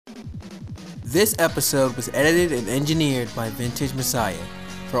This episode was edited and engineered by Vintage Messiah.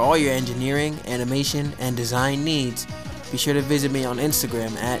 For all your engineering, animation, and design needs, be sure to visit me on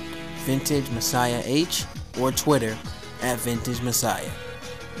Instagram at Vintage Messiah H or Twitter at Vintage Messiah.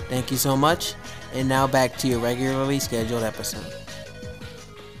 Thank you so much, and now back to your regularly scheduled episode.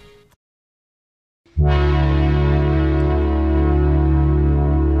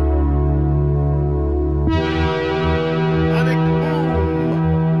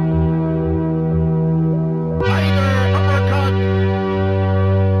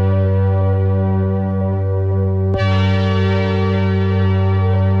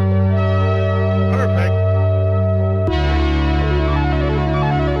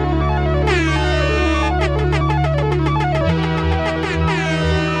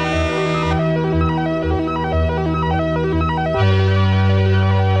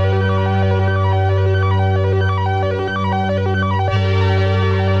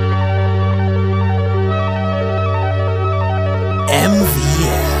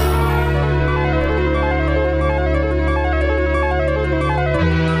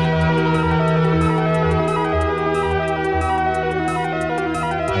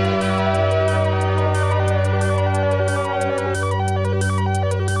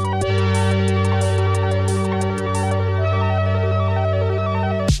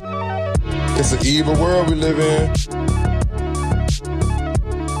 It's an evil world we live in.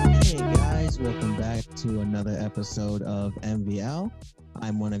 Hey guys, welcome back to another episode of MVL.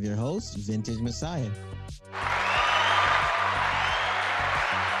 I'm one of your hosts, Vintage Messiah.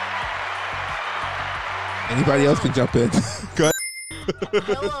 Anybody else can jump in. Go ahead.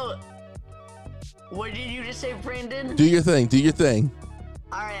 Hello. What did you just say, Brandon? Do your thing. Do your thing.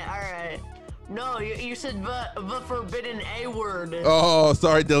 All right. No, you said the forbidden A word. Oh,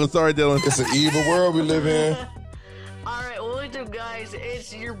 sorry, Dylan. Sorry, Dylan. It's an evil world we live in. All right, what's up, guys?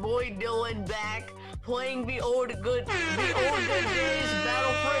 It's your boy Dylan back playing the old good days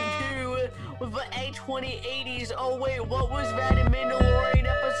Battlefront 2 with the A2080s. Oh wait, what was that in Mandalorian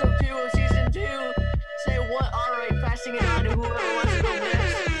episode 2 of season 2? Say what? All right, passing it on to whoever wants to go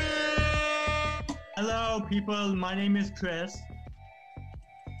next. Hello, people. My name is Chris.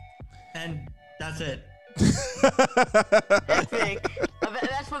 And that's it. Epic.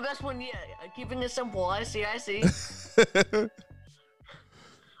 That's the best one yet. Keeping it simple. I see.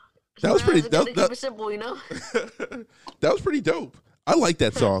 That was pretty dope. Keep it simple, you know? That was pretty dope. I like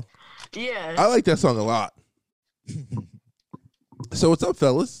that song. Yeah. I like that song a lot. So what's up,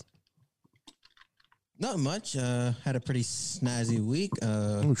 fellas? Not much. Had a pretty snazzy week.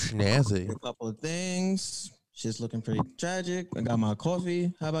 Oh, snazzy. A couple of things. Shit's looking pretty tragic. I got my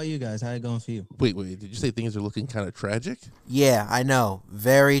coffee. How about you guys? How it going for you? Wait. Did you say things are looking kind of tragic? Yeah, I know.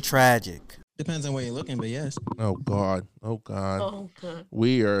 Very tragic. Depends on where you're looking, but yes. Oh God. Oh, God.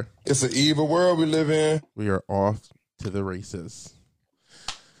 We are It's an evil world we live in. off to the races.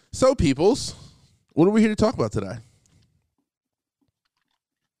 So, peoples, what are we here to talk about today?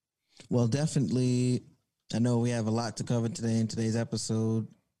 Well, definitely, I know we have a lot to cover today in today's episode.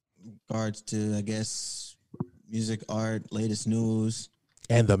 In regards to, I guess, music, art, latest news.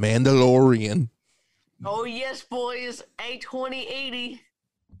 And The Mandalorian. Oh, yes, boys. A2080.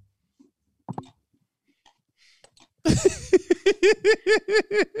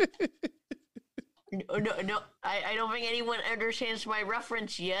 No, I don't think anyone understands my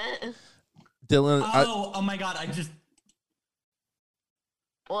reference yet. Dylan, Oh my God.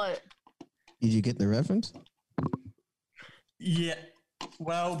 What? Did you get the reference? Yeah.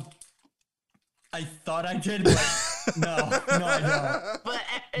 Well, I thought I did, but no, I don't. But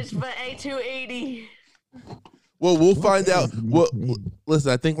it's the A280. well, we'll find out. Well,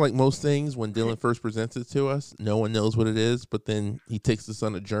 listen, I think like most things, when Dylan first presents it to us, no one knows what it is, but then he takes us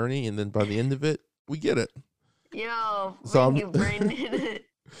on a journey, and then by the end of it, we get it. Yo, So thank you, Brandon.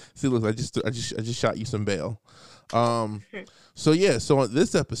 See, look, I just shot you some bail. So yeah, so on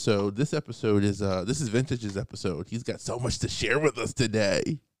this episode is this is Vintage's episode. He's got so much to share with us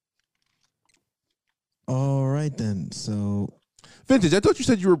today. All right, then. So, Vintage, I thought you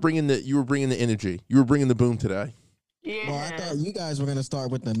said you were bringing the energy. You were bringing the boom today. Yeah. well, I thought you guys were going to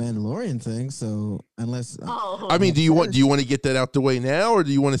start with the Mandalorian thing. So, unless... Oh. I mean, do you want to get that out the way now, or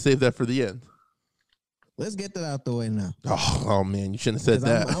do you want to save that for the end? Let's get that out the way now. Oh man, you shouldn't have said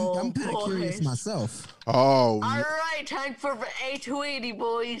 'Cause that. I'm kind of Oh, curious boy. myself. Oh, All right, time for the A280,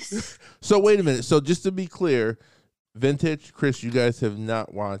 boys. so wait a minute. So just to be clear, Vintage, Chris, you guys have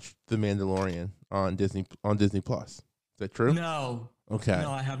not watched The Mandalorian on Disney Plus. Is that true? No. Okay. No,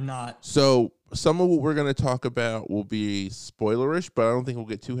 I have not. So some of what we're going to talk about will be spoilerish, but I don't think we'll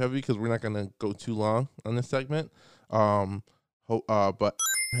get too heavy because we're not going to go too long on this segment. But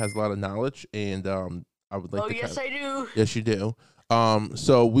has a lot of knowledge, and I would like Oh to. yes, I do. Yes, you do.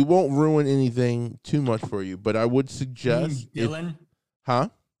 So we won't ruin anything too much for you, but I would You mean suggest, Dylan? huh?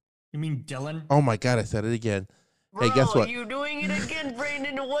 You mean Dylan? Oh my God, I said it again. Bro, Hey, guess what? you doing it again,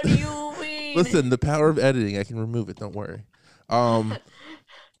 Brandon? What do you mean? Listen, the power of editing, I can remove it. Don't worry.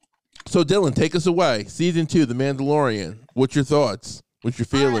 So Dylan, take us away. Season 2, The Mandalorian. What's your thoughts? What's your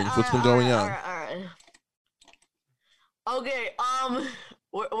feelings? What's been going on? All right. Okay.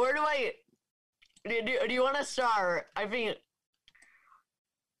 Where do I? Do you want to start? I think.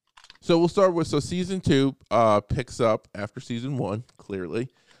 So we'll start with season 2 picks up after season 1, clearly.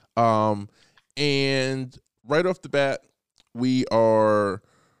 And right off the bat, we are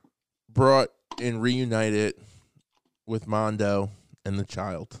brought and reunited with Mondo and the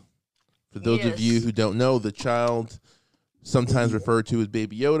child. For those of you Yes. who don't know, the child, sometimes referred to as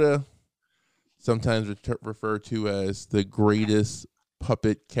Baby Yoda, sometimes referred to as the greatest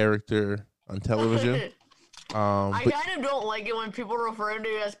puppet character on television. I But kind of don't like it when people refer to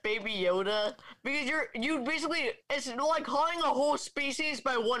it as Baby Yoda because you basically it's like calling a whole species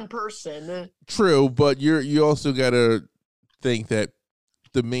by one person. true, but you also gotta think that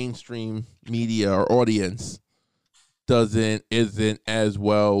the mainstream media or audience isn't as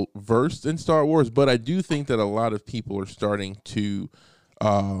well versed in Star Wars, but I do think that a lot of people are starting to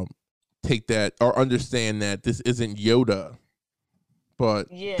take that or understand that this isn't Yoda,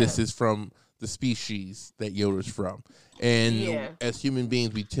 but Yeah. this is from the species that Yoda's from. And Yeah. as human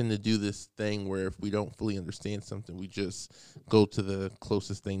beings, we tend to do this thing where if we don't fully understand something, we just go to the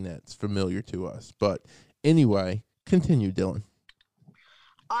closest thing that's familiar to us. But anyway, continue, Dylan.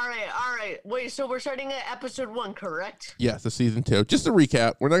 All right. Wait, so we're starting at episode 1, correct? Yes, the season 2. Just a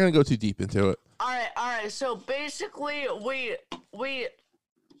recap. We're not going to go too deep into it. All right. So basically, we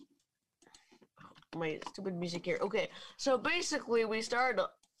my stupid music here. Okay, so basically, we started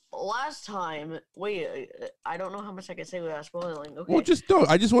last time. Wait, I don't know how much I can say without spoiling. Okay. Well, just don't.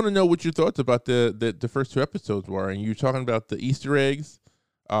 I just want to know what your thoughts about the first 2 episodes were. And you're talking about the Easter eggs.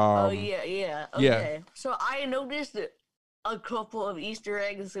 Oh yeah. yeah. Okay. So I noticed a couple of Easter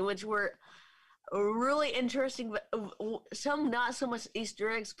eggs which were really interesting, but some not so much Easter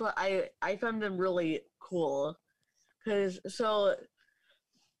eggs, but I found them really cool. So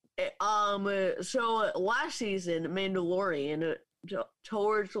last season, Mandalorian,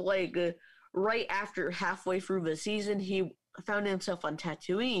 towards like right after halfway through the season, he found himself on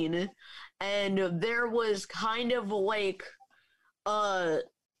Tatooine, and there was kind of like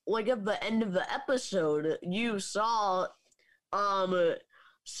at the end of the episode, you saw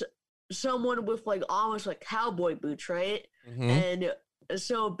someone with like almost like cowboy boots, right? Mhm. And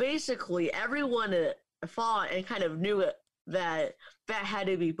so basically everyone thought and kind of knew that had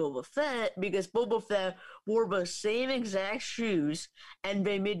to be Boba Fett because Boba Fett wore the same exact shoes and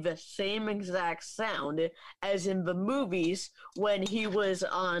they made the same exact sound as in the movies when he was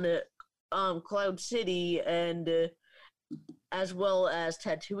on Cloud City and as well as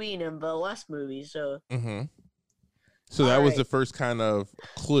Tatooine in the last movie. So Mm-hmm. So that was Alright. the first kind of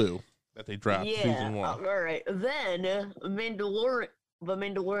clue that they dropped yeah, season 1. all right. Then the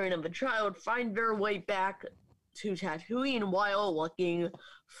Mandalorian and the child find their way back to Tatooine while looking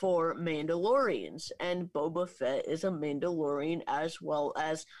for Mandalorians, and Boba Fett is a Mandalorian as well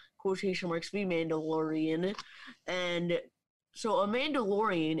as quotation marks the Mandalorian, and so a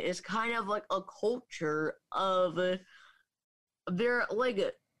Mandalorian is kind of like a culture of they're like.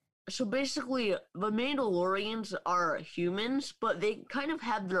 So basically, the Mandalorians are humans, but they kind of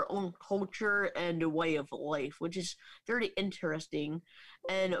have their own culture and a way of life, which is very interesting.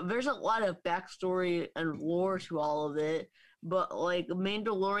 And there's a lot of backstory and lore to all of it. But like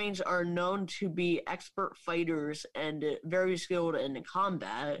Mandalorians are known to be expert fighters and very skilled in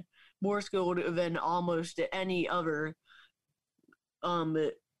combat, more skilled than almost any other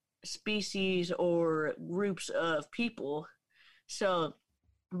species or groups of people. So.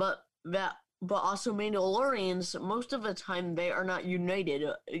 But also Mandalorians, most of the time they are not united.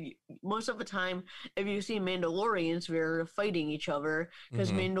 Most of the time, if you see Mandalorians, they're fighting each other because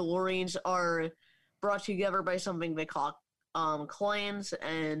Mhm. Mandalorians are brought together by something they call clans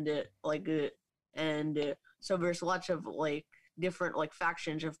and so there's lots of like different like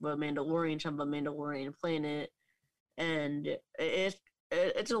factions of the Mandalorians on the Mandalorian planet, and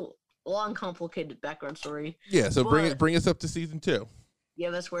it's a long, complicated background story. Yeah, so But- bring us up to season 2. Yeah,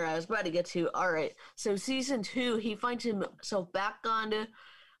 that's where I was about to get to. All right. So season 2, he finds himself back on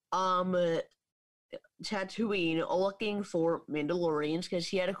Tatooine looking for Mandalorians because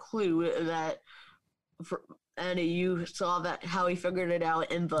he had a clue that and you saw that how he figured it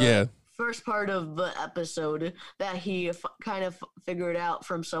out in the Yeah. first part of the episode that he kind of figured out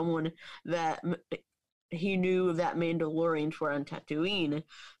from someone that he knew that Mandalorians were on Tatooine.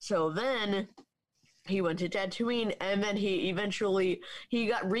 So then he went to Tatooine, and then he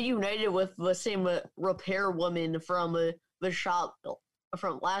got reunited with the same repair woman from the shop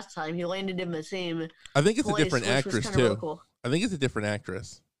from last time. He landed in the same. I think it's a place, different which was actress kinda too. really cool. I think it's a different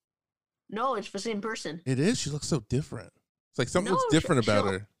actress. No, it's the same person. It is. She looks so different. It's like something No, looks different about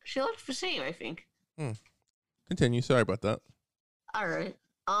her. She looks the same, I think. Continue. Sorry about that. All right.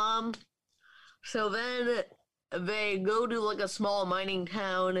 So then they go to like a small mining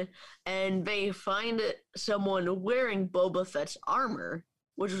town, and they find someone wearing Boba Fett's armor,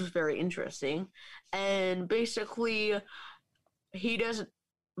 which was very interesting. And basically, he doesn't,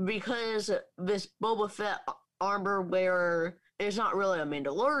 because this Boba Fett armor wearer is not really a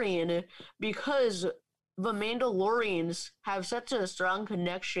Mandalorian, because the Mandalorians have such a strong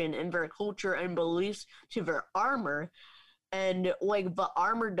connection in their culture and beliefs to their armor, and like the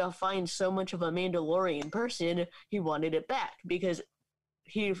armor defines so much of a Mandalorian person. He wanted it back because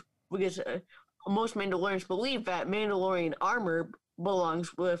most Mandalorians believe that Mandalorian armor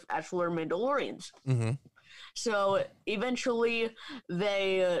belongs with actual Mandalorians. Mm-hmm. So eventually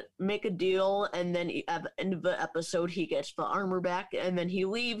they make a deal, and then at the end of the episode he gets the armor back, and then he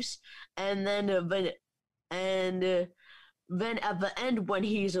leaves, and then at the end, when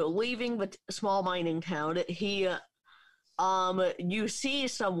he's leaving the small mining town, he you see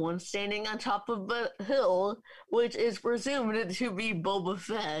someone standing on top of the hill, which is presumed to be Boba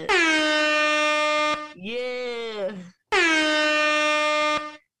Fett. Yeah.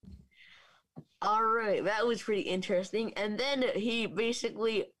 All right, that was pretty interesting. And then he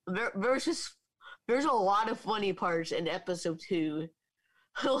basically there's a lot of funny parts in episode 2.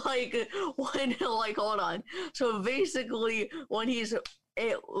 Hold on. So basically, when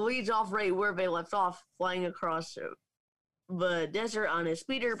it leads off right where they left off, flying across the desert on his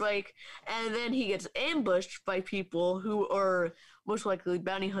speeder bike, and then he gets ambushed by people who are most likely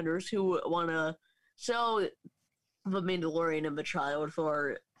bounty hunters who want to sell the Mandalorian and the child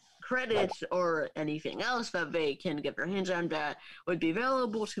for credits or anything else that they can get their hands on that would be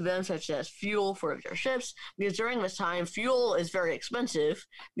available to them, such as fuel for their ships, because during this time fuel is very expensive,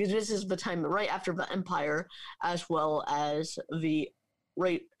 because this is the time right after the Empire, as well as the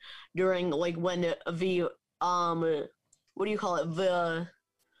right during like when the what do you call it, the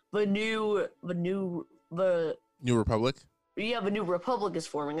New Republic. Yeah, the New Republic is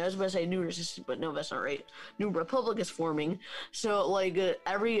forming. I was about to say New Resistance, but no, that's not right. New Republic is forming. So, like,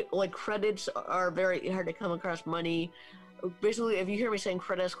 credits are very hard to come across money. Basically, if you hear me saying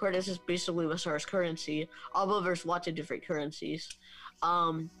credits is basically the SARS currency, although there's lots of different currencies.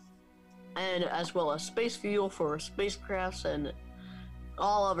 And as well as space fuel for spacecrafts and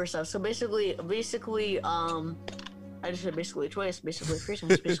all other stuff. So basically, I just said basically twice, basically 3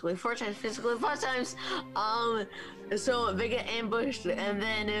 times, basically 4 times, basically 5 times. So they get ambushed, and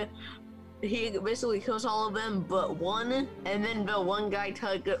then he basically kills all of them but one, and then the one guy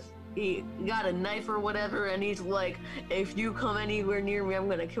he got a knife or whatever, and he's like, if you come anywhere near me, I'm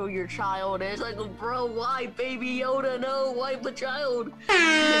gonna kill your child. And it's like, bro, why, Baby Yoda? No, why the child?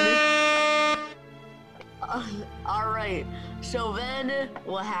 Alright, so then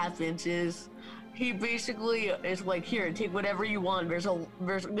what happens is he basically is like, here, take whatever you want.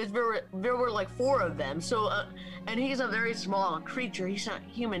 There were like 4 of them. So, and he's a very small creature. He's not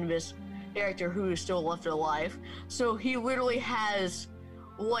human, this character who is still left alive. So he literally has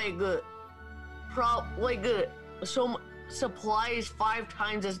some supplies 5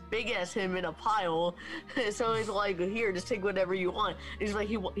 times as big as him in a pile. So he's like, here, just take whatever you want. He's like,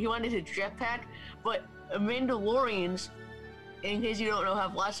 he wanted his jetpack, but Mandalorians, in case you don't know,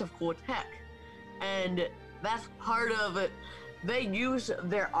 have lots of cool tech. And that's part of it. They use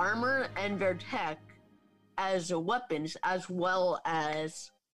their armor and their tech as weapons, as well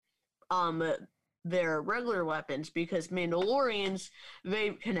as their regular weapons, because Mandalorians, they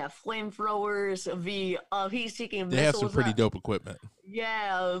can have flamethrowers, the heat-seeking missiles. They have some pretty dope equipment.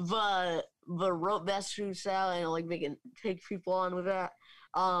 Yeah, the rope that shoots out, and like they can take people on with that.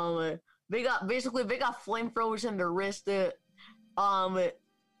 They got flamethrowers in their wrist.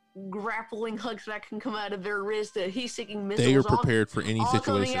 Grappling hooks that can come out of their wrist, heat-seeking missiles. They are prepared for any all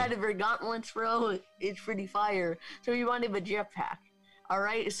situation. Coming out of their gauntlets, bro. It's pretty fire. So you wanted a jetpack.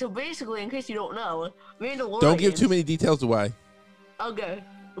 Alright, so basically, in case you don't know, Mandalorians... Don't give too many details away. Okay.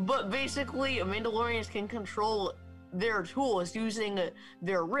 But basically, Mandalorians can control their tools using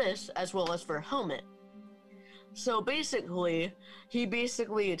their wrists as well as their helmet. So basically, he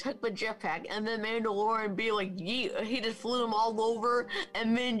took the jetpack, and then Mandalorian be like, he just flew him all over,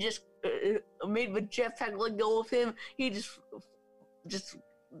 and then just made the jetpack let go of him. He just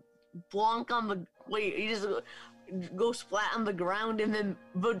blonk on the he just goes flat on the ground, and then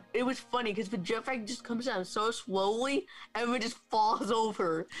but it was funny because the jetpack just comes down so slowly and it just falls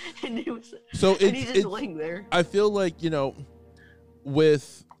over, and it was and he's just laying there. I feel like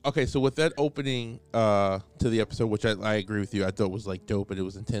with that opening to the episode, which I agree with you, I thought was like dope and it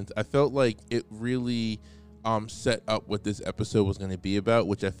was intense. I felt like it really set up what this episode was going to be about,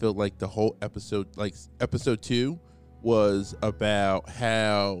 which I felt like the whole episode, like episode 2, was about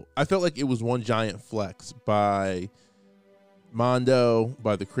how I felt like it was one giant flex by Mondo,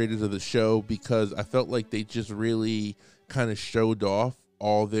 by the creators of the show, because I felt like they just really kind of showed off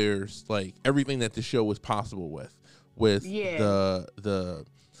all their like everything that the show was possible with the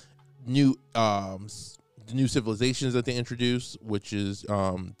new civilizations that they introduced, which is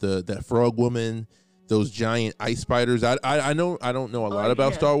that frog woman, those giant ice spiders. I don't know a lot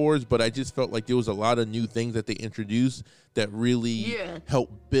about Star Wars, but I just felt like there was a lot of new things that they introduced that really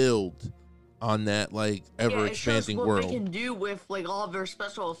helped build on that like ever expanding world. What they can do with like all of their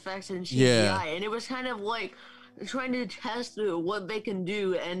special effects and CGI, and it was kind of like trying to test what they can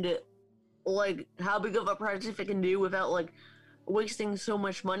do and like how big of a project they can do without like wasting so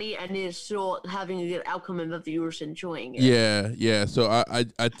much money and is still having a good outcome and the viewers enjoying it. Yeah. So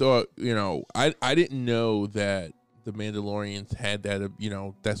I thought, I didn't know that the Mandalorians had that,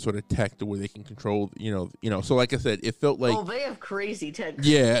 that sort of tech to where they can control, so like I said, it felt like, they have crazy tech.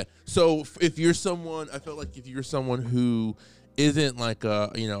 Yeah. So if you're someone, I felt like if you're someone who isn't like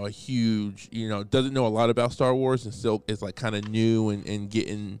a huge, doesn't know a lot about Star Wars and still is like kind of new and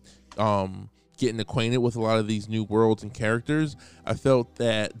getting acquainted with a lot of these new worlds and characters, I felt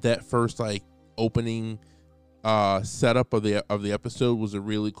that first like opening setup of the episode was a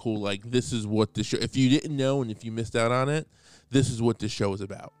really cool, like, this is what the show, if you didn't know and if you missed out on it, this is what this show is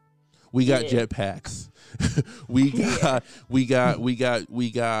about. We got jetpacks. we got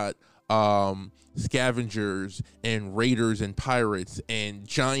scavengers and raiders and pirates and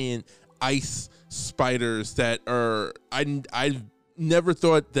giant ice spiders that are I've never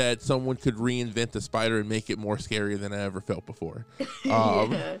thought that someone could reinvent the spider and make it more scary than I ever felt before.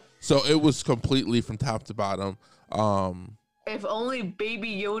 So it was completely from top to bottom. If only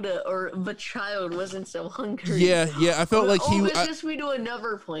Baby Yoda or the child wasn't so hungry. Yeah. I felt like let's just we do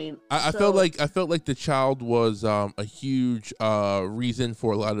another point. I felt like the child was a huge reason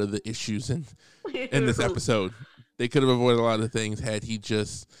for a lot of the issues in this episode. They could have avoided a lot of things had he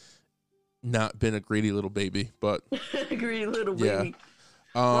just not been a greedy little baby, but greedy little baby.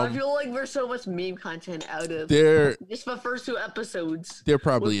 I feel like there's so much meme content out of just the first 2 episodes. There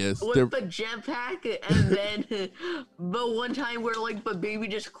probably is. With the jetpack, and then the one time where like the baby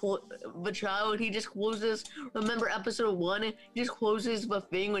the child, he just closes. Remember episode 1? He just closes the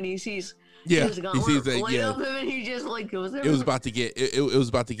thing when he sees. He sees that. Up him and he just like goes there. It was about to get. It was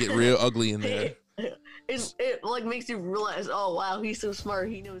about to get real ugly in there. It like makes you realize, oh wow, he's so smart,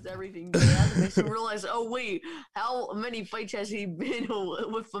 he knows everything. But it makes you realize, oh wait, how many fights has he been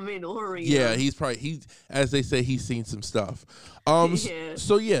with the Mandalorian? Yeah, he's as they say, he's seen some stuff.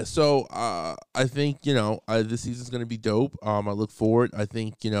 So I think this season's gonna be dope. I look forward. I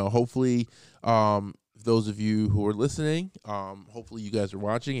think hopefully those of you who are listening, hopefully you guys are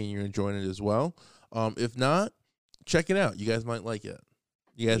watching and you're enjoying it as well. If not, check it out. You guys might like it.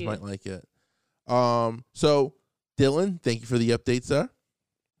 So Dylan, thank you for the update, sir.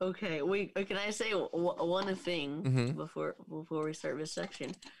 Okay, wait, can I say one thing before we start this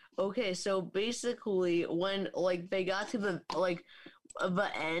section? Okay, so basically when like they got to the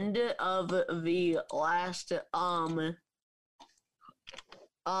end of the last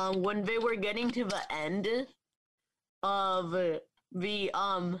when they were getting to the end of the the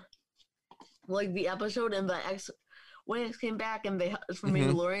episode and when it came back and they from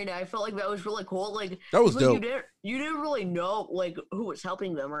Mandalorian, I felt like that was really cool. Like that was dope. You didn't really know like who was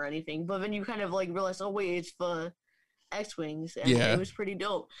helping them or anything, but then you kind of like realized, oh wait, it's the X-wings, and it was pretty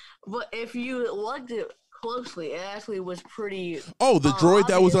dope. But if you looked it closely, it actually was pretty. Oh, the droid obvious.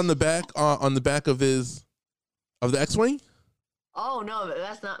 That was on the back of the X-wing. Oh no,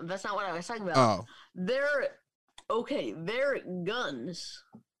 that's not what I was talking about. Oh, their guns.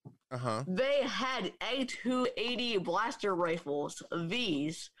 They had A280 blaster rifles.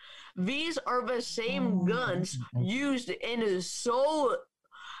 These are the same guns used in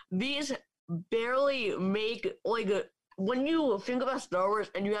these barely make when you think about Star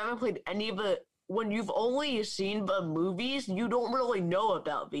Wars and you haven't played any of the, when you've only seen the movies, you don't really know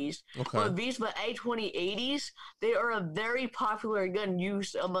about these. But the A2080s, they are a very popular gun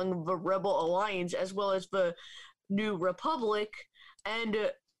used among the Rebel Alliance as well as the New Republic, and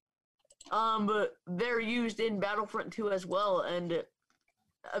they're used in Battlefront 2 as well, and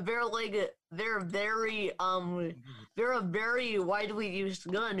they're a very widely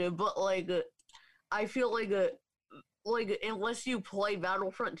used gun, but I feel like unless you play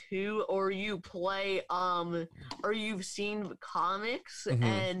Battlefront 2 or you play or you've seen the comics you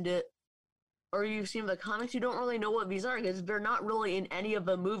don't really know what these are, because they're not really in any of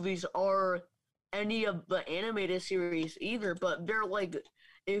the movies or any of the animated series either, but they're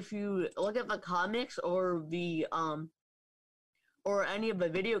if you look at the comics or the or any of the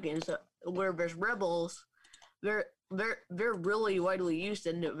video games where there's rebels, they're really widely used,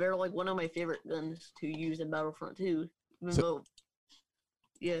 and they're one of my favorite guns to use in Battlefront 2.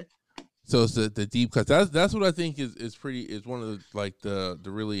 Yeah. So it's the deep cuts. That's what I think is one of the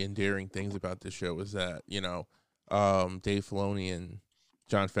really endearing things about this show is that, Dave Filoni and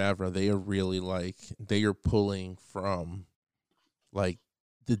Jon Favreau, they are really they are pulling from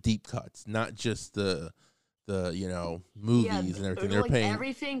the deep cuts, not just the movies and everything. They're paying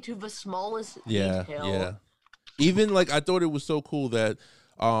everything to the smallest detail. Yeah. Even I thought it was so cool that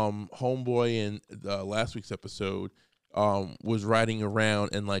Homeboy in last week's episode was riding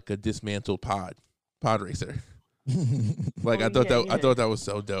around in a dismantled pod racer. I thought that was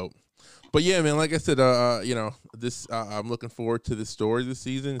so dope. But yeah, man, like I said, this I'm looking forward to this story this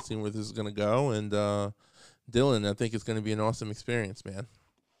season and seeing where this is gonna go. And Dylan, I think it's gonna be an awesome experience, man.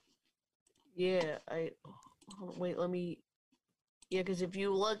 Yeah, wait, let me. Yeah, because if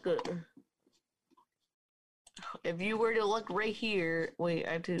you look, if you were to look right here, wait,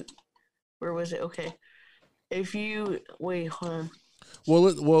 I have to. Where was it? Okay, if you wait, hold on. Well,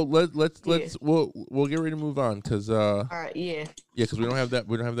 let's we'll get ready to move on because all right, yeah, because we don't have that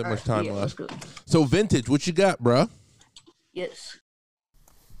much time left. Let's go. So Vintage, what you got, bruh? Yes.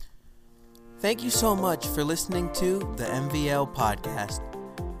 Thank you so much for listening to the MVL podcast.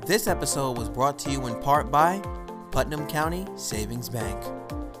 This episode was brought to you in part by Putnam County Savings Bank.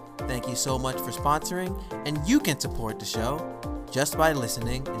 Thank you so much for sponsoring, and you can support the show just by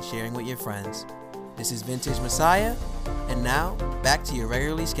listening and sharing with your friends. This is Vintage Messiah, and now back to your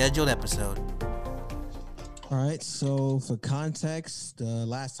regularly scheduled episode. All right, so for context, the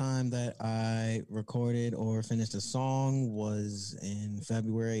last time that I recorded or finished a song was in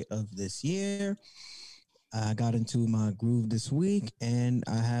February of this year. I got into my groove this week, and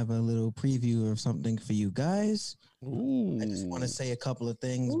I have a little preview of something for you guys. Ooh. I just want to say a couple of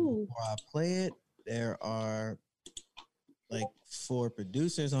things before I play it. There are 4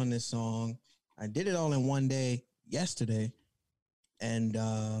 producers on this song. I did it all in one day yesterday. And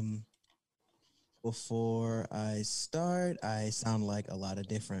before I start, I sound like a lot of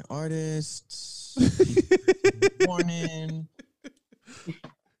different artists. Morning.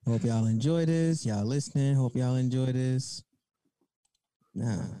 Hope y'all enjoy this. Y'all listening. Hope y'all enjoy this.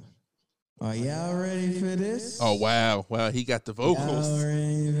 Now, are y'all ready for this? Oh, wow. Wow, he got the vocals. Y'all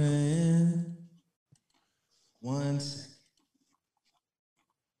ready for once.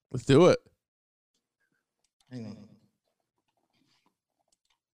 Let's do it. Hang on.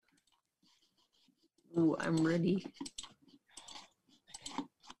 Ooh, I'm ready.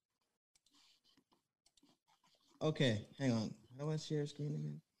 Okay, hang on. How do I share screen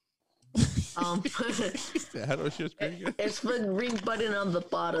again? How do I share screen again? It's the green button on the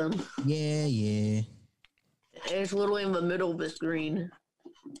bottom. Yeah. It's literally in the middle of the screen.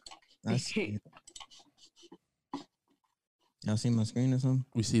 I see it. Y'all see my screen or something?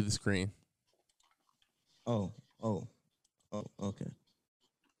 We see the screen. Oh, okay.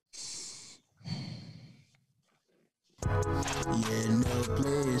 Yeah, no,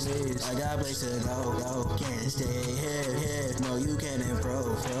 please. I got a place to go. Can't stay here. No, you can't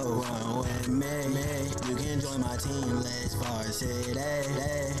improve. Run with me. You can join my team. Let's varsity.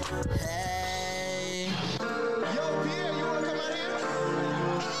 Hey. Yo, Pierre, you wanna come out here?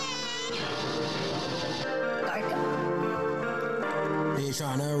 They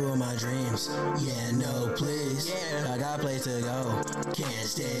tryna ruin my dreams. Yeah, no, please. I got a place to go. Can't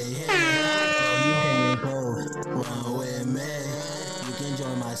stay here. No, you can't improve. Run with me. You can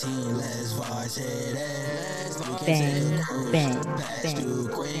join my team. Let's varsity. Bang. Pass through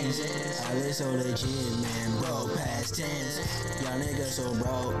Queens. I live so legit, man, bro. Past tense. Y'all niggas so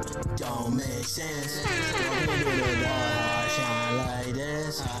broke. Don't make sense. Don't do the dog. I shine like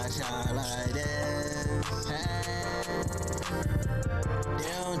this.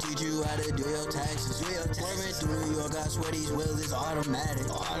 They don't teach you how to do your taxes. Swerving through New York, I swear these wheels is automatic.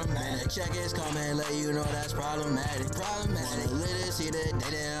 Man, the check is coming, let you know that's problematic. Wanna live to see the day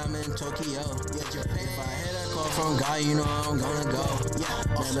that I'm in Tokyo. If I hit a Far from God, you know I'm gonna go.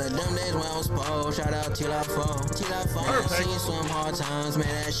 Remember them days when I was poor. Shout out till I fall. Seen some hard times, man,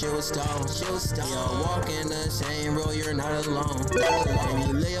 that shit was stone. Yo, walk in the same road, you're not alone.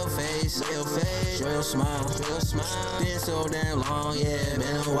 Baby, lay your face, show your smile. Been so damn long, yeah,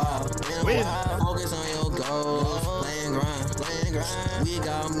 been a while. Focus on your goals, play and grind. We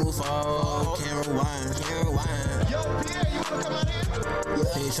gotta move forward, can't rewind. Yo, Pierre, you wanna come out here?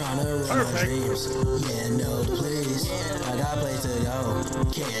 He tryna run my dreams. Yeah, no, please. I got place to go.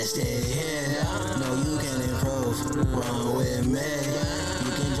 Can't stay here. No, you can improve. Run with me.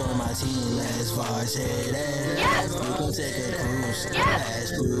 You can join my team. Let's varsity. Yes. You can take a cruise.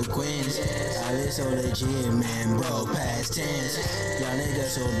 Yes. Past blue queens. I been so legit, man. Broke past tense. Y'all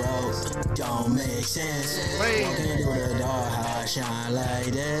niggas so broke. Don't make sense. Walking through the dark, how I shine like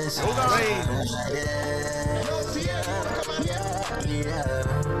this. Yo, Pierre, you wanna come out here?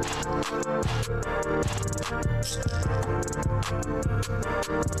 Yeah.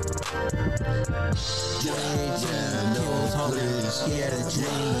 Kills hungry. He had a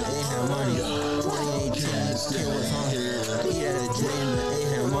dream, but ain't had money. 2018, kid was hungry. He had a dream, but ain't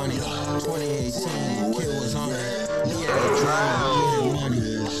had money. 2018, kid was hungry. He had a dream, but ain't had money.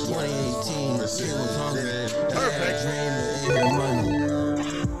 2018, kid was hungry. He had a dream, but ain't had money.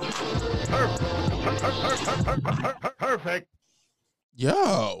 Perfect.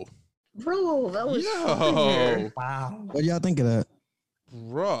 Yo, Bro, that was yo, Wow. What do y'all think of that?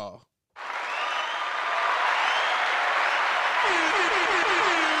 bruh.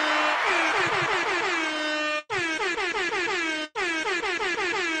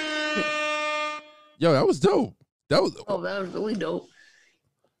 Yo, that was dope. That was Oh, that was really dope.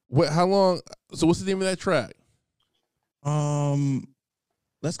 what? How long? So, what's the name of that track?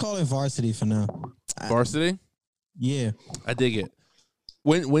 Let's call it Varsity for now. Varsity. Yeah. I dig it.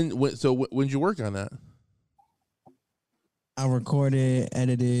 When? So, when'd you work on that? I recorded,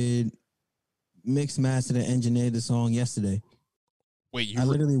 edited, mixed, mastered, and engineered the song yesterday. Wait, I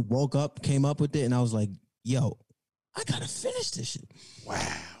literally woke up, came up with it, and I was like, yo, I gotta finish this shit.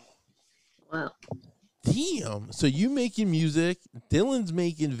 wow. Wow. Damn. So you making music? Dylan's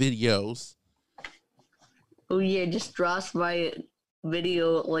making videos. Oh yeah, just dropped my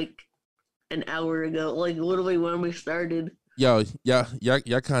video like an hour ago, like literally when we started. Yo,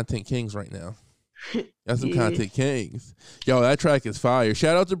 y'all content kings right now. Y'all some Yeah. content kings. Yo, that track is fire.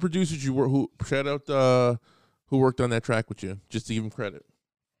 Shout out to producers who worked on that track with you. Just to give them credit.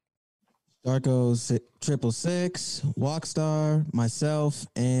 Darko 666, Walkstar, myself,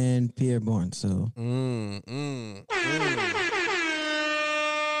 and Pierre Bourne. So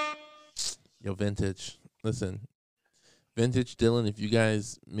Yo, Vintage. Listen, Vintage Dylan, if you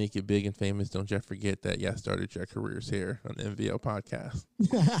guys make it big and famous, don't you forget that y'all started your careers here on the MVO podcast.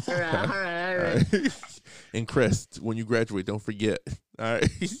 All right. And Chris, when you graduate, don't forget. All right.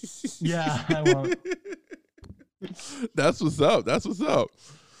 Yeah, I won't. That's what's up. That's what's up.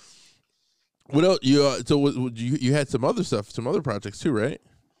 What else? You had some other stuff, some other projects too, right?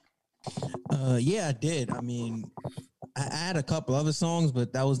 yeah, I did. I mean, I had a couple other songs,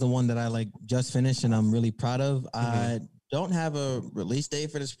 but that was the one that I like just finished and I'm really proud of. I don't have a release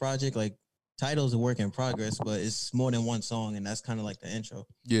date for this project. Like, title's a work in progress, but it's more than one song, and that's kind of like the intro.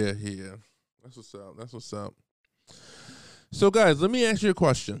 Yeah. That's what's up. That's what's up. So, guys, let me ask you a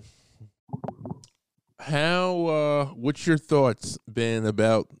question. What's your thoughts been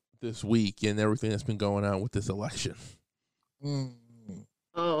about this week and everything that's been going on with this election?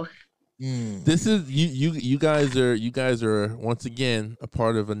 Oh, This is you guys are once again a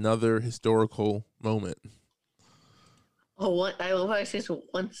part of another historical moment. oh, what? I love how I say so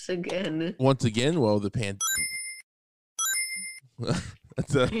once again. Once again, well, the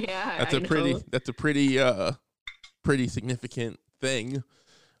that's a Yeah, that's I a pretty know. that's a pretty significant thing.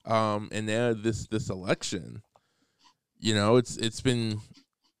 And now this election, you know, it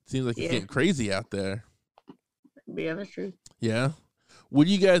seems like it's Yeah. getting crazy out there. Yeah, that's true. Yeah. What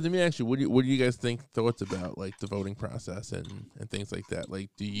do you guys? Let me ask you. What do you guys think? Thoughts about like the voting process and things like that? Like,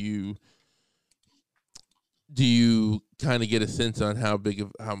 do you kind of get a sense on how big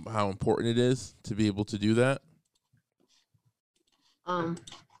of how important it is to be able to do that?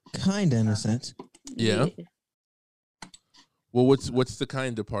 Kind of, in a sense. Yeah. Well, what's the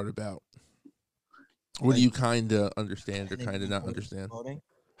kind of part about? What do you kind of understand or kind of not understand? Voting?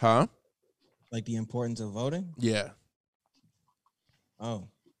 Huh? Like the importance of voting? Yeah. Oh.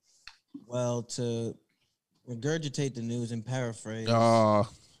 Well, to regurgitate the news and paraphrase,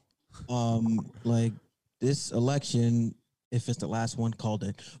 like this election, if it's the last one, called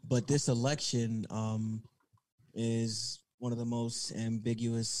it, but this election is one of the most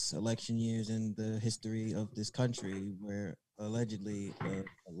ambiguous election years in the history of this country, where allegedly a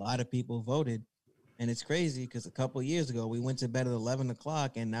lot of people voted. And it's crazy because a couple years ago we went to bed at 11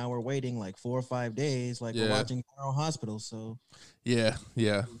 o'clock, and now we're waiting like 4 or 5 days, like we're Yeah. watching General Hospital. So Yeah,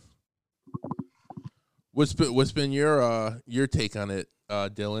 yeah. What's been your take on it,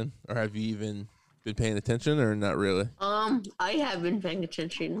 Dylan? Or have you even been paying attention, or not really? I have been paying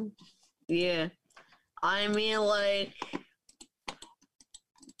attention. Yeah. I mean, like,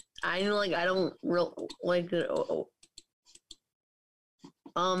 I don't real like it.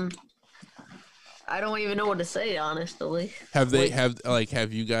 I don't even know what to say, honestly. Have they Like,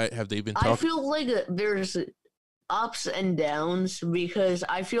 have you guys have they been I talking? feel like there's ups and downs because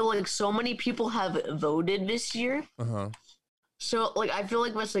I feel like so many people have voted this year. Uh-huh. So, like, I feel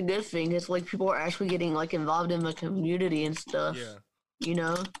like that's a good thing. It's like people are actually getting like involved in the community and stuff. Yeah. You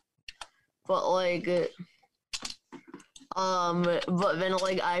know. But like, but then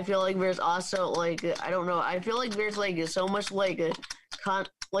like I feel like there's also like I don't know. I feel like there's like so much like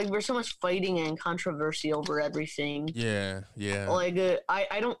there's so much fighting and controversy over everything. Yeah, yeah. Like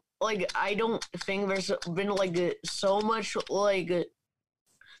I don't think there's been like so much like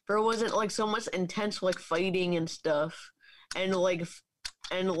there wasn't like so much intense like fighting and stuff and like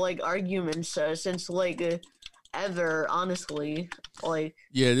arguments since like ever, honestly. Like,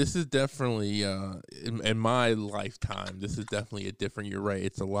 Yeah, this is definitely in my lifetime, this is definitely a different, you're right,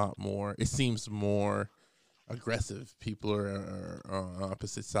 it's a lot more, it seems more aggressive. People are on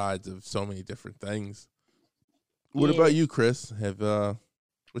opposite sides of so many different things. What Yeah. about you, Chris? Have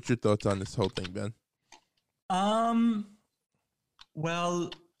what's your thoughts on this whole thing, Ben?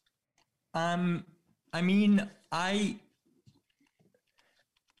 Well, I mean, I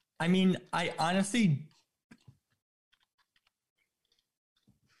honestly,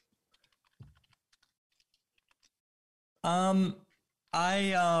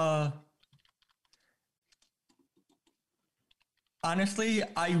 honestly,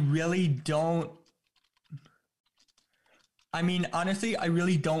 I really don't. Honestly, I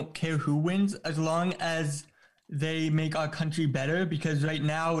really don't care who wins as long as they make our country better, because right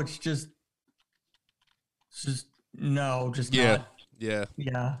now it's just no, just Yeah, not. yeah.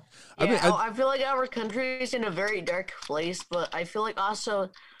 Yeah. I mean, yeah, I feel like our country is in a very dark place, but I feel like also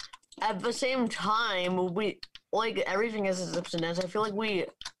at the same time we like everything has its ups and downs. I feel like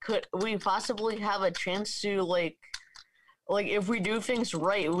we possibly have a chance to like if we do things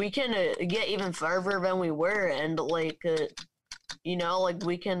right, we can get even further than we were, and like you know, like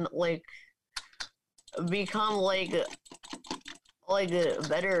we can like become like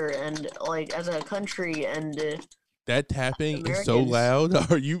better and like as a country and that tapping is so Americans.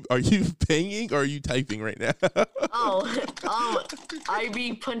 loud. Are you pinging or are you typing right now? I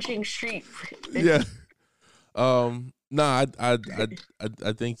be punching street. Yeah. No, I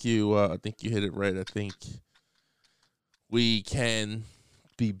think you hit it right. I think we can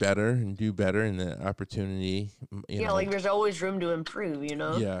be better and do better in the opportunity. You Yeah, know. like there's always room to improve, you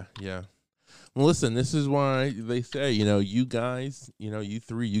know? Yeah, yeah. Well, listen, this is why they say, you know, you guys, you know, you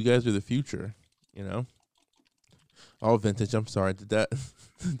three, you guys are the future, you know? Oh, Vintage, I'm sorry. Did that,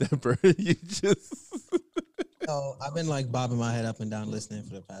 that bird, you just... Oh, I've been like bobbing my head up and down listening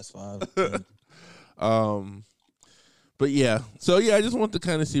for the past 5 minutes. But yeah, so yeah, I just want to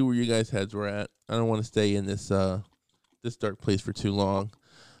kind of see where you guys' heads were at. I don't want to stay in this this dark place for too long.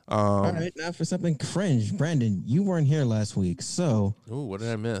 All right, now for something cringe. Brandon, you weren't here last week, so Oh, what did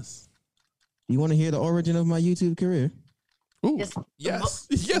I miss? you want to hear the origin of my YouTube career? Ooh, Yes, yes,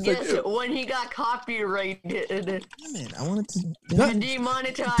 yes, I do. when he got copyrighted Damn it, I wanted to. and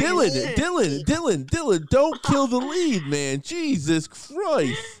demonetized. Dylan, don't kill the lead, man. Jesus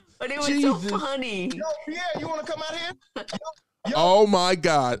Christ. But it was Jesus. so funny. Yo, Pierre, you want to come out here? Oh my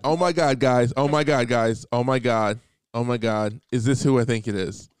God. Oh my God, guys. Oh my God, guys. Oh my God. Oh my God. Is this who I think it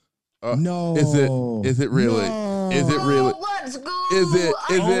is? No. Is it really? No. Is it really? Oh, let's go. Is it?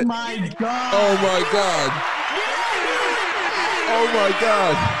 Is Oh it? my god. Oh my God. Oh my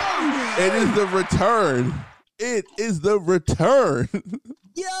God. It is the return. It is the return.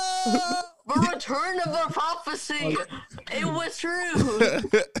 Yeah. The return of the prophecy. It was true.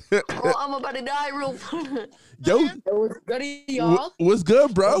 Oh, I'm about to die real quick. Yo, What's good, y'all? what's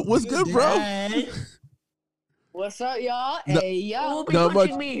good, bro? What's good, bro? Hey. What's up, y'all? No- Hey, Who yo. will be No,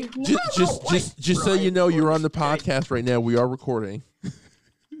 punching but me? Just so you know, you're on the podcast right now. We are recording.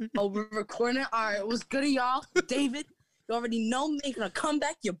 Oh, we're recording. All right, what's good, y'all? David, you already know, making a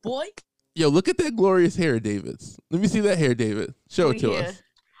comeback, your boy. Yo, look at that glorious hair, David's. Let me see that hair, David. Show it to Yeah. us.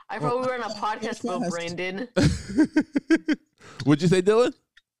 I thought we were on a podcast, but Brandon. What'd you say, Dylan?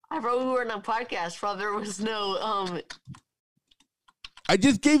 I thought we were on a podcast. Thought there was no I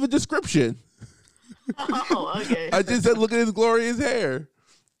just gave a description. Oh, okay. I just said, look at his glorious hair.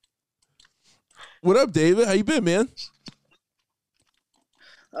 What up, David? How you been, man?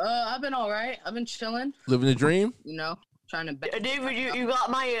 I've been all right. I've been chilling. Living the dream? You know, trying to. David, you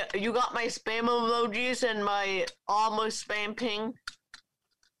got my spam emojis and my almost spam ping.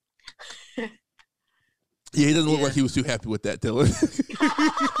 Yeah, he doesn't look like he was too happy with that, Dylan.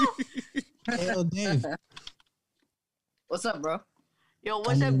 Hey, yo, Dave. What's up, bro? Yo,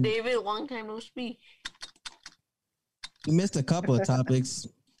 what's up, David? Long time no speak. You missed a couple of topics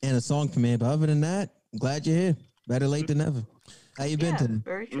and a song premiere, but other than that, I'm glad you're here. Better late than never. How you been today?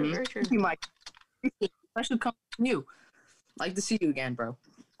 Very true, very true. Thank you, Mike. Special coming from you. Like to see you again, bro.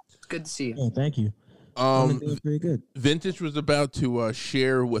 It's good to see you. Oh, thank you. I'm doing pretty good. Vintage was about to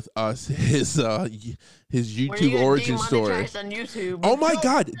share with us his YouTube Were origin you story. demonetized on YouTube? Oh my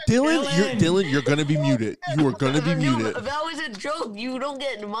God, Dylan, you're gonna be muted. You are gonna be No, muted. that was a joke. You don't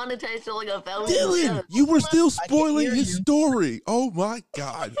get monetized till like 1,000. Dylan, you were still spoiling hear his you. story. Oh my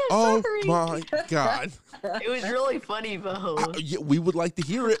God. Oh Sorry. my God. It was really funny, though. Yeah, we would like to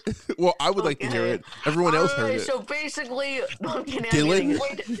hear it. Well, I would like to hear it. Everyone else heard it. So basically, no, I'm kidding, Dylan?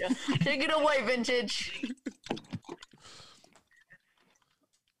 I'm kidding. Take it away, Vintage.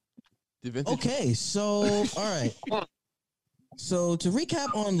 Did Vintage- Okay, so all right. So to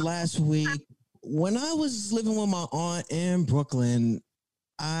recap on last week, when I was living with my aunt in Brooklyn,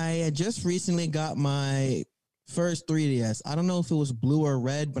 I had just recently got my first 3DS. I don't know if it was blue or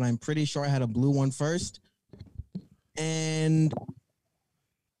red, but I'm pretty sure I had a blue one first. And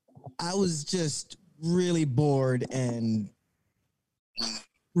I was just really bored and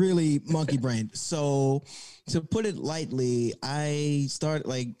really monkey brained. So to put it lightly, I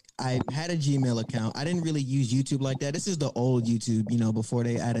had a Gmail account. I didn't really use YouTube like that. This is the old YouTube, before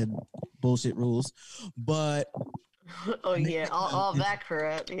they added bullshit rules. But Oh yeah, all that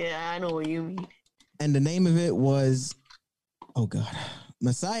crap. Yeah, I know what you mean. and the name of it was, oh God,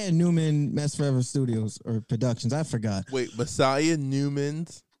 Messiah Newman Mess Forever Studios or Productions. I forgot. Wait, Messiah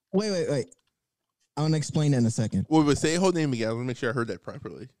Newman's. Wait. I'm gonna explain that in a second. Wait, say whole name again. I want to make sure I heard that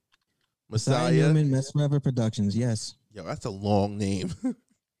properly. Messiah Messiah. Newman Mess Forever Productions. Yes, Yo, that's a long name.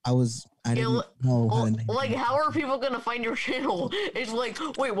 I didn't know how to name Like, it. how are people gonna find your channel? It's like,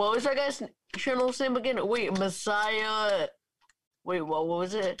 wait, what was that guy's channel's name again? Wait, Messiah. Wait, what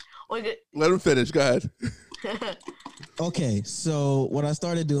was it? Like, Let him finish. Go ahead. Okay, so what I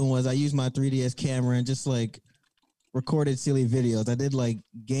started doing was I used my 3DS camera and just recorded silly videos. I did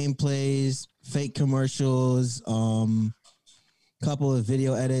gameplays, fake commercials, couple of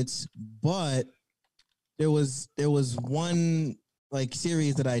video edits, but there was one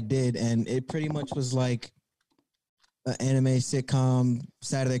series that I did, and it pretty much was like an anime sitcom,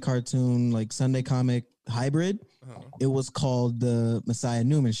 Saturday cartoon, Sunday comic hybrid. It was called the Messiah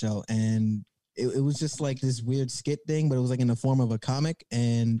Newman Show, and it was just this weird skit thing, but it was in the form of a comic,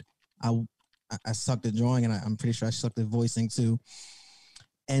 and I sucked at drawing, and I'm pretty sure I sucked at voicing too.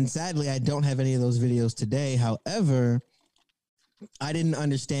 And sadly, I don't have any of those videos today. However, I didn't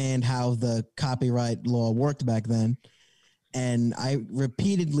understand how the copyright law worked back then. And I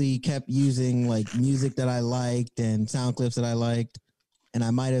repeatedly kept using music that I liked and sound clips that I liked. And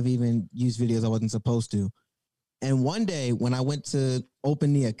I might have even used videos I wasn't supposed to. And one day when I went to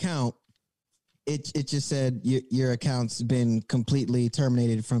open the account, it just said your account's been completely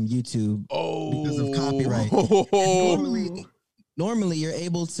terminated from YouTube because of copyright. Normally you're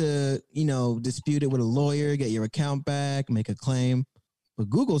able to, dispute it with a lawyer, get your account back, make a claim. But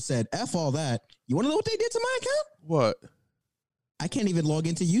Google said, F all that. You want to know what they did to my account? What? I can't even log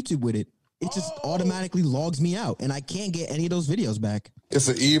into YouTube with it. It just automatically logs me out, and I can't get any of those videos back. It's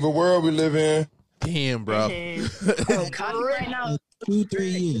an evil world we live in. Damn, bro. Bro, copyright now.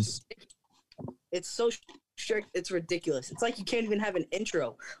 2-3 years. It's so strict. It's ridiculous. It's like you can't even have an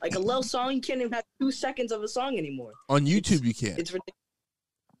intro. Like a low song, you can't even have 2 seconds of a song anymore. On YouTube, you can't. It's ridiculous.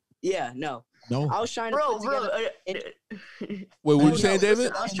 Yeah, no. No, I was trying to bro, put together. Wait, what you saying,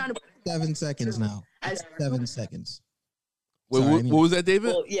 David? I was trying to. 7 seconds now. As, 7 seconds. Wait, Sorry, what was that, David?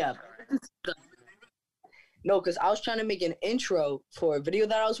 well, yeah. No, because I was trying to make an intro for a video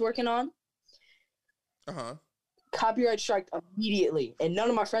that I was working on. Uh-huh. Copyright strike immediately, and none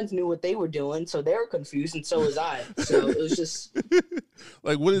of my friends knew what they were doing, so they were confused, and so was I. So it was just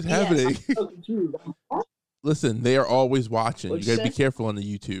What is yes, happening? I'm so confused. Listen, they are always watching. What'd You you got to be say? careful on the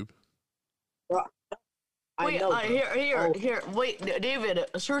YouTube. I wait, know. bro. here. Oh. Here. Wait, David,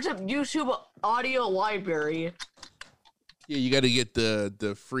 search up YouTube audio library. Yeah, you got to get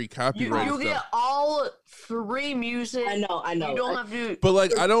the free copyright You stuff. get all free music. I know. You don't have to. But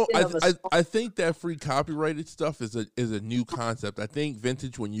like Of a song. I think that free copyrighted stuff is a new concept. I think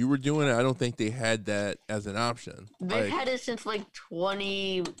Vintage, when you were doing it, I don't think they had that as an option. They've Like, had it since like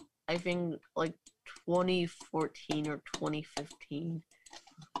 2014 or 2015.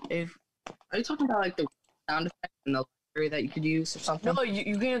 If Are you talking about like the sound effects and the library that you could use or something? no,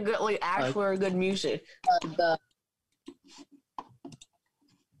 you can get like actual good music. The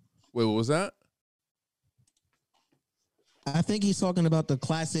wait, what was that? I think he's talking about the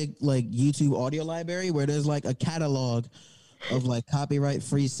classic like YouTube audio library where there's like a catalog of like copyright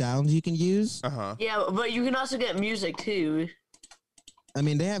free sounds you can use. Uh-huh. Yeah, but you can also get music too. I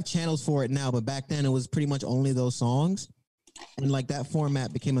mean, they have channels for it now, but back then it was pretty much only those songs. And like that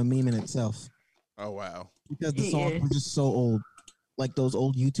format became a meme in itself Oh wow. because the songs Yeah. were just so old. Like those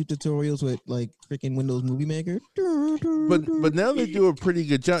old YouTube tutorials with like freaking Windows Movie Maker. But now they do a pretty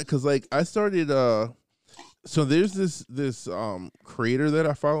good job cuz like I started so there's this creator that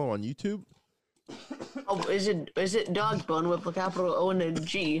I follow on YouTube. Oh, is it Dog Bone with a capital O and a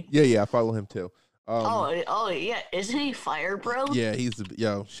G? Yeah, I follow him too. Oh yeah, isn't he fire, bro? Yeah, he's the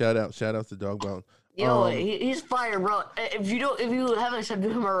yo, shout out to Dogbone. Yo, he's fire, bro. If you haven't said to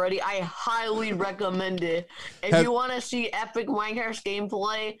him already, I highly recommend it. If you want to see epic Minecraft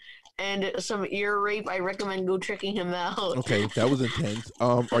gameplay and some ear rape, I recommend go checking him out. Okay, that was intense.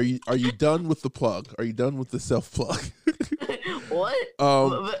 Are you done with the plug? Are you done with the self plug? What?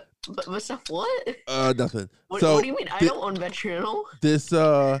 But stuff what? Nothing. What, So what do you mean? I don't own that channel. this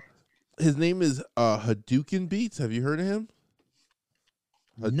his name is Hadouken Beats. Have you heard of him?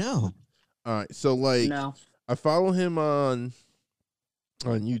 No. All right, so like no. I follow him on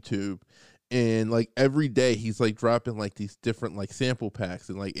YouTube, and like every day he's like dropping like these different like sample packs,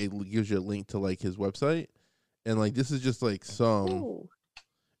 and like it gives you a link to like his website, and like this is just like some. Ooh.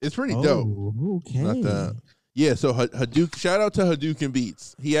 It's pretty dope. Okay. Not that. Yeah, so Hadouken. Shout out to Hadouken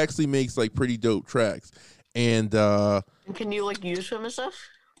Beats. He actually makes like pretty dope tracks, and And can you like use him and stuff?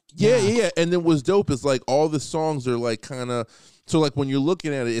 yeah. And then what's dope is like all the songs are like kind of so like when you're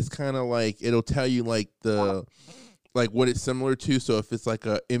looking at it, it's kind of like it'll tell you like the like what it's similar to. So if it's like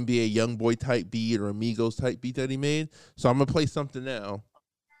a NBA YoungBoy type beat or Amigos type beat that he made. So I'm gonna play something now.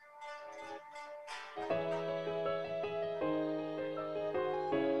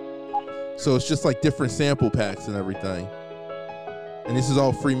 So it's just like different sample packs and everything. And this is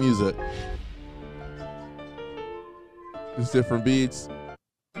all free music. There's different beats.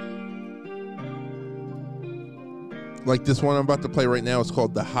 Like this one I'm about to play right now is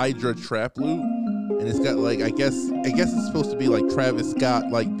called the Hydra Trap Loop. And it's got like I guess it's supposed to be like Travis Scott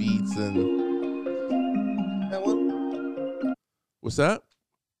like beats and That one? what's that?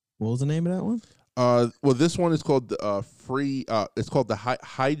 What was the name of that one? Well this one is called the it's called the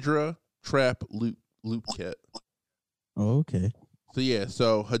Hydra Trap Loop Kit. Oh, okay. So yeah,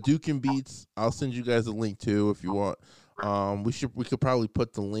 so Hadouken Beats, I'll send you guys a link too if you want. We could probably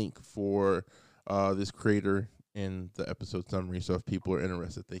put the link for this creator in the episode summary, so if people are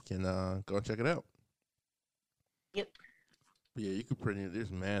interested, they can go and check it out. Yep. But yeah, you could print it.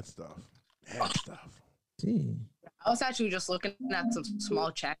 There's mad stuff. Mad stuff. See. I was actually just looking at some small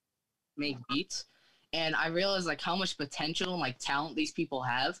chat make beats, and I realized like how much potential and like talent these people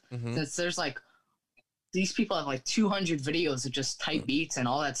have. Mhm. Since there's like these people have like 200 videos of just type beats and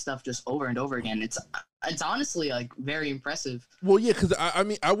all that stuff just over and over again. It's honestly like very impressive. Well, yeah, because I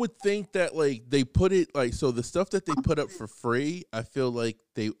mean, I would think that like they put it like so the stuff that they put up for free. I feel like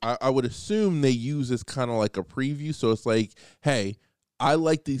I would assume they use as kind of like a preview. So it's like, hey, I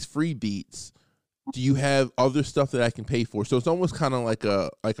like these free beats. Do you have other stuff that I can pay for? So it's almost kind of like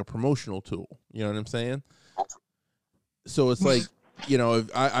a promotional tool. You know what I'm saying? So it's like, you know, if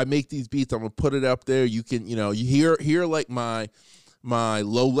I make these beats, I'm gonna put it up there. You can, you know, you hear like my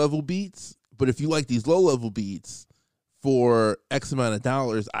low level beats. But if you like these low level beats for X amount of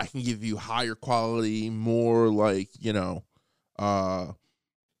dollars, I can give you higher quality, more like, you know,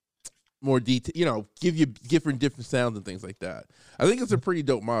 more detail, you know, give you different sounds and things like that. I think it's a pretty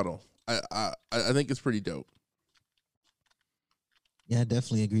dope model. I think it's pretty dope. Yeah, I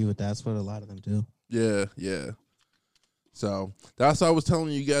definitely agree with that. That's what a lot of them do. Yeah. So that's what I was telling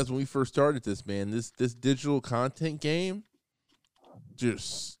you guys when we first started this, man. This digital content game,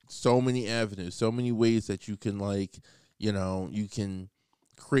 just so many avenues, so many ways that you can like, you know, you can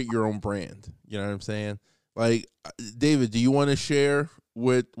create your own brand. You know what I'm saying? Like, David, do you want to share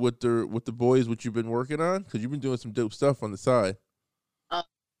with the boys what you've been working on? Because you've been doing some dope stuff on the side.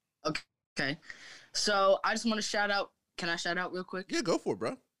 Okay. So I just want to shout out. Can I shout out real quick? Yeah, go for it,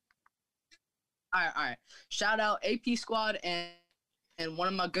 bro. All right. Shout out AP Squad and one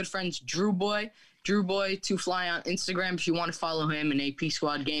of my good friends, Drew Boy 2 Fly on Instagram. If you want to follow him, and AP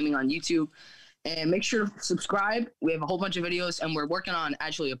Squad Gaming on YouTube, and make sure to subscribe. We have a whole bunch of videos, and we're working on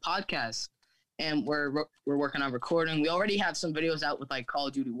actually a podcast, and we're working on recording. We already have some videos out with like Call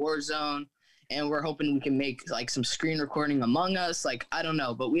of Duty Warzone, and we're hoping we can make like some screen recording Among Us. Like, I don't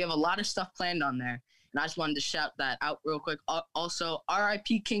know, but we have a lot of stuff planned on there. And I just wanted to shout that out real quick. Also,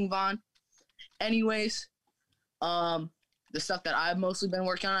 RIP King Von. Anyways, the stuff that I've mostly been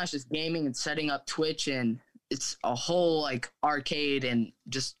working on is just gaming and setting up Twitch, and it's a whole like arcade and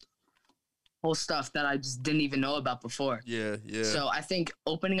just whole stuff that I just didn't even know about before. Yeah. So I think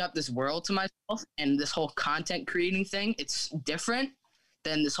opening up this world to myself and this whole content creating thing, it's different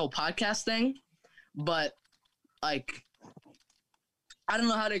than this whole podcast thing, but like, I don't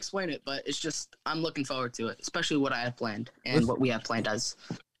know how to explain it, but it's just, I'm looking forward to it, especially what I have planned and what we have planned as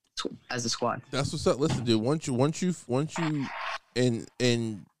a squad. That's what's up. Listen, dude, once you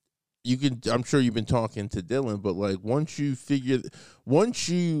and you can, I'm sure you've been talking to Dylan, but like once you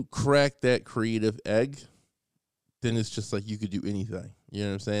crack that creative egg, then it's just like you could do anything. You know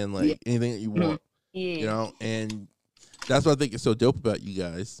what I'm saying? Like anything that you want. Yeah. You know, and that's what I think is so dope about you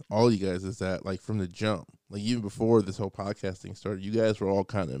guys, all you guys, is that like from the jump, like even before this whole podcasting started, you guys were all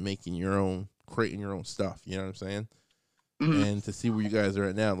kind of making your own, creating your own stuff. You know what I'm saying? Mm-hmm. And to see where you guys are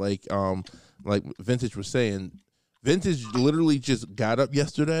at now, like Vintage was saying, Vintage literally just got up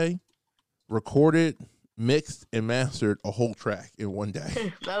yesterday, recorded, mixed, and mastered a whole track in one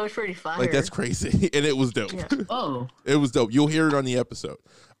day. That was pretty fire. Like, that's crazy, and it was dope. Yeah. Oh, it was dope. You'll hear it on the episode.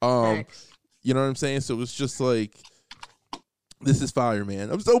 Thanks. You know what I'm saying? So it's just like, this is fire, man.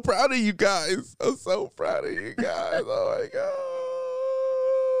 I'm so proud of you guys. I'm so proud of you guys. Oh my god.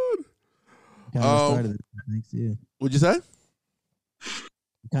 Started this, thanks to you. What'd you say?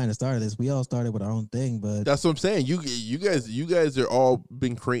 Kind of started this. We all started with our own thing, but that's what I'm saying. You guys are all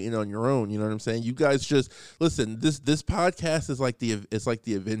been creating on your own. You know what I'm saying? You guys just listen. This podcast is like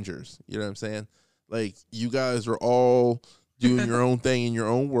the Avengers. You know what I'm saying? Like, you guys are all doing your own thing in your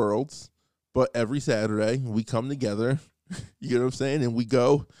own worlds, but every Saturday we come together. You know what I'm saying? And we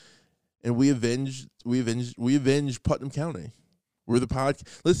go and we avenge Putnam County. We're the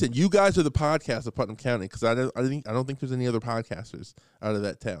Listen, you guys are the podcast of Putnam County, because I don't think there's any other podcasters out of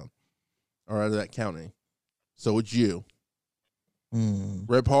that town or out of that county. So it's you.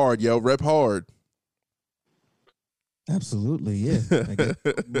 Rep hard, yo. Rep hard. Absolutely, yeah. I guess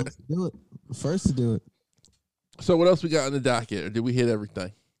let's do it. First to do it. So what else we got on the docket? Or did we hit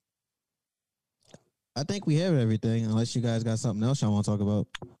everything? I think we have everything, unless you guys got something else y'all want to talk about.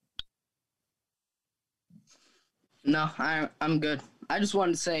 No, I'm good. I just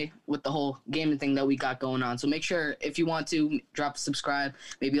wanted to say with the whole gaming thing that we got going on. So make sure, if you want to, drop a subscribe,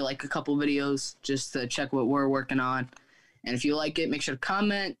 maybe like a couple videos just to check what we're working on. And if you like it, make sure to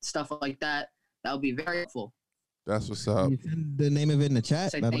comment, stuff like that. That would be very helpful. That's what's up. You send the name of it in the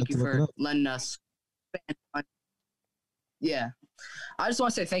chat. Say thank you for letting us. Yeah. I just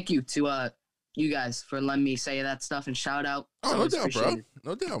want to say thank you to you guys for letting me say that stuff and shout out. Oh, no doubt, bro.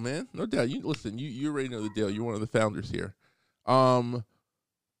 No doubt, man. No doubt. You listen. You already know the deal. You're one of the founders here. Dylan,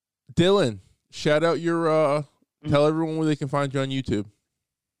 shout out your. Tell everyone where they can find you on YouTube.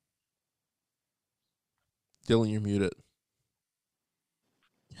 Dylan, you're muted.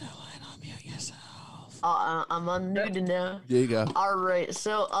 Dylan, unmute yourself. I'm unmuted now. There you go. All right.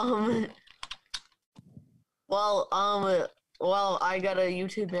 So well, I got a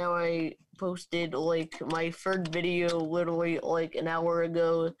YouTube now. I posted like my third video literally like an hour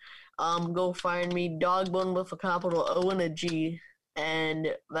ago. Go find me, Dogbone with a capital O and a G, and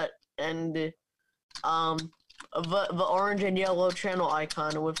the orange and yellow channel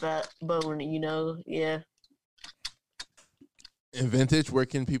icon with that bone, you know, yeah. And Vintage, where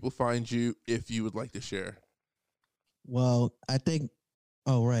can people find you if you would like to share? Well, I think.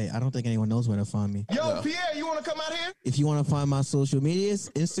 Oh, right. I don't think anyone knows where to find me. Yo, no. Pierre, you want to come out here? If you want to find my social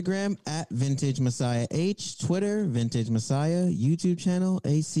medias, Instagram at Vintage Messiah H, Twitter, Vintage Messiah, YouTube channel,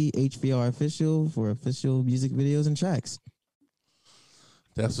 ACHVR Official for official music videos and tracks.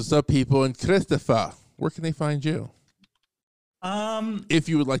 That's what's up, people. And Christopher, where can they find you? If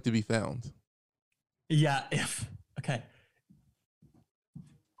you would like to be found. Yeah, okay.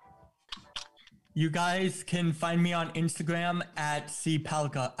 You guys can find me on Instagram at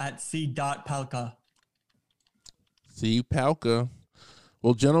cpalka, at c.palka. C.Palka.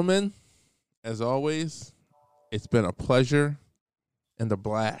 Well, gentlemen, as always, it's been a pleasure and a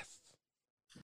blast.